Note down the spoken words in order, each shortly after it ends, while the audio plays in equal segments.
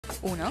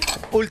1.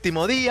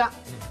 Último día,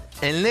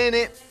 el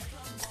nene.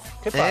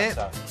 ¿Qué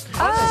pasa?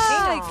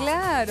 Ay,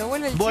 claro,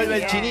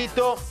 Vuelve el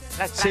chinito.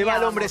 Se va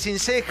el hombre sin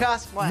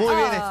cejas. Muy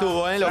bien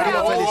estuvo, Lo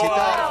quiero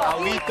felicitar a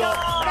Huguito.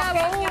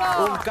 ¡Bravo,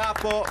 Hugo! Un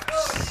capo.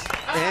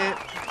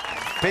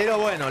 Pero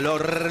bueno,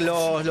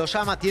 lo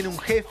llama, tiene un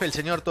jefe, el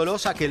señor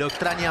Tolosa, que lo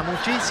extraña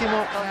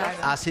muchísimo.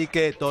 Así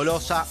que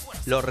Tolosa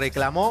lo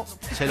reclamó,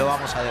 se lo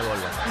vamos a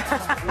devolver.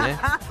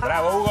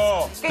 ¡Bravo,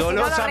 Hugo!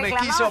 Tolosa me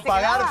quiso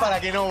pagar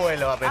para que no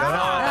vuelva, pero no,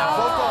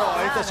 tampoco.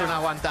 Esto es un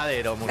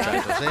aguantadero,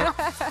 muchachos.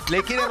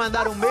 Le quiere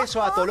mandar un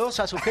beso a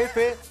Tolosa, a su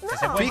jefe.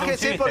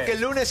 Fíjese porque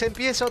el lunes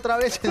empieza otra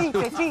vez.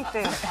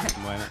 Chiste.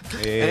 Bueno,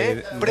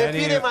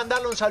 ¿Prefiere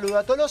mandarle un saludo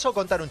a Tolosa o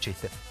contar un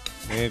chiste?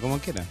 Como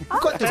quieran.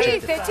 Cuenta un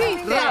chiste.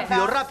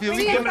 Rápido,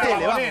 Sí, Huguito, tele,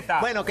 vamos. Vagoneta.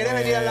 Bueno, ¿querés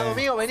venir al lado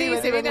mío? Vení, Sí,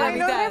 vení, se viene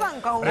vení. a la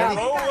mitad. ¡Bravo,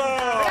 Hugo!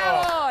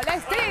 ¡Bravo! ¡La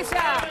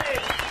estrella!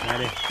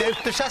 Dale.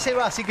 Ya se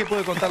va, así que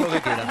puede contar lo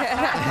que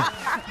quiera.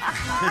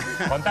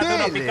 Contate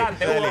uno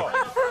picante, Hugo.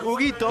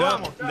 Huguito,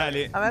 vamos.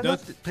 Dale. Pero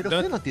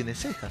usted no tiene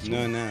cejas.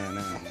 No, nada. No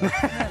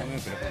me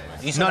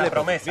preocupes. Hizo No una le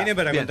promesa. Vine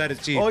para Bien. contar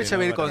chistes. Hoy se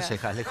va a ir no con para-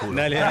 cejas, le juro.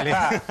 Dale.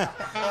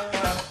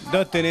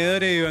 2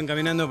 tenedores iban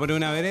caminando por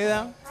una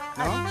vereda,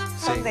 ¿no?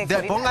 Sí.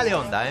 Póngale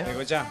onda, ¿Me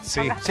escuchás?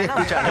 Sí. Sí,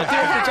 escucha, lo estoy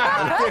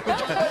escuchando.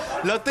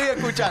 Lo estoy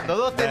escuchando.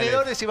 2 Dale.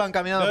 tenedores iban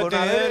caminando 2 por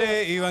una tenedores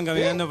vereda. iban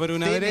caminando por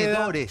una vereda.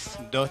 Tenedores.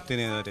 2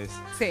 tenedores.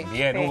 Sí.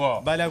 Bien,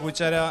 Hugo. Va la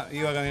cuchara,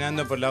 iba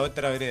caminando por la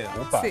otra vereda.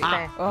 Upa. Sí.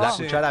 La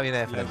cuchara viene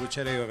de La frente.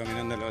 cuchara iba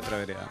caminando a la otra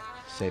vereda.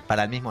 Sí,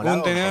 para el mismo lado.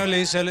 Un tenedor le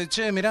dice al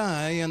che,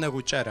 mirá, ahí anda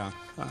cuchara.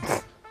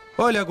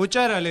 Hola,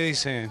 cuchara, le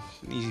dice.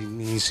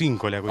 Y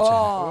 5 la cuchara.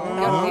 Oh,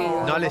 qué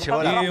horrible. No le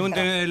llevó la Y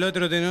el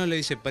otro tenedor le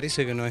dice,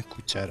 parece que no es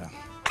cuchara.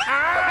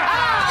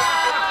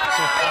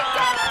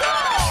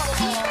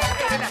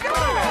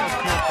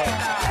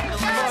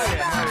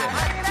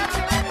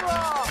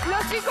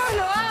 Los chicos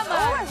lo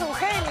aman. Es un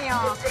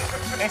genio.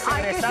 Es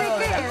egresado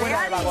de la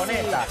escuela de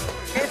Vagoneta.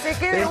 Que se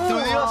quede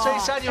Estudió Hugo.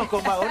 6 años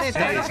con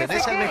Vagoneta, dicen.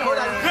 Es el mejor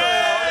alumno de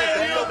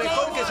Vagoneta. Es lo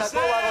mejor que sacó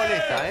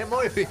Vagoneta,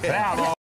 Muy bien. ¡Bravo!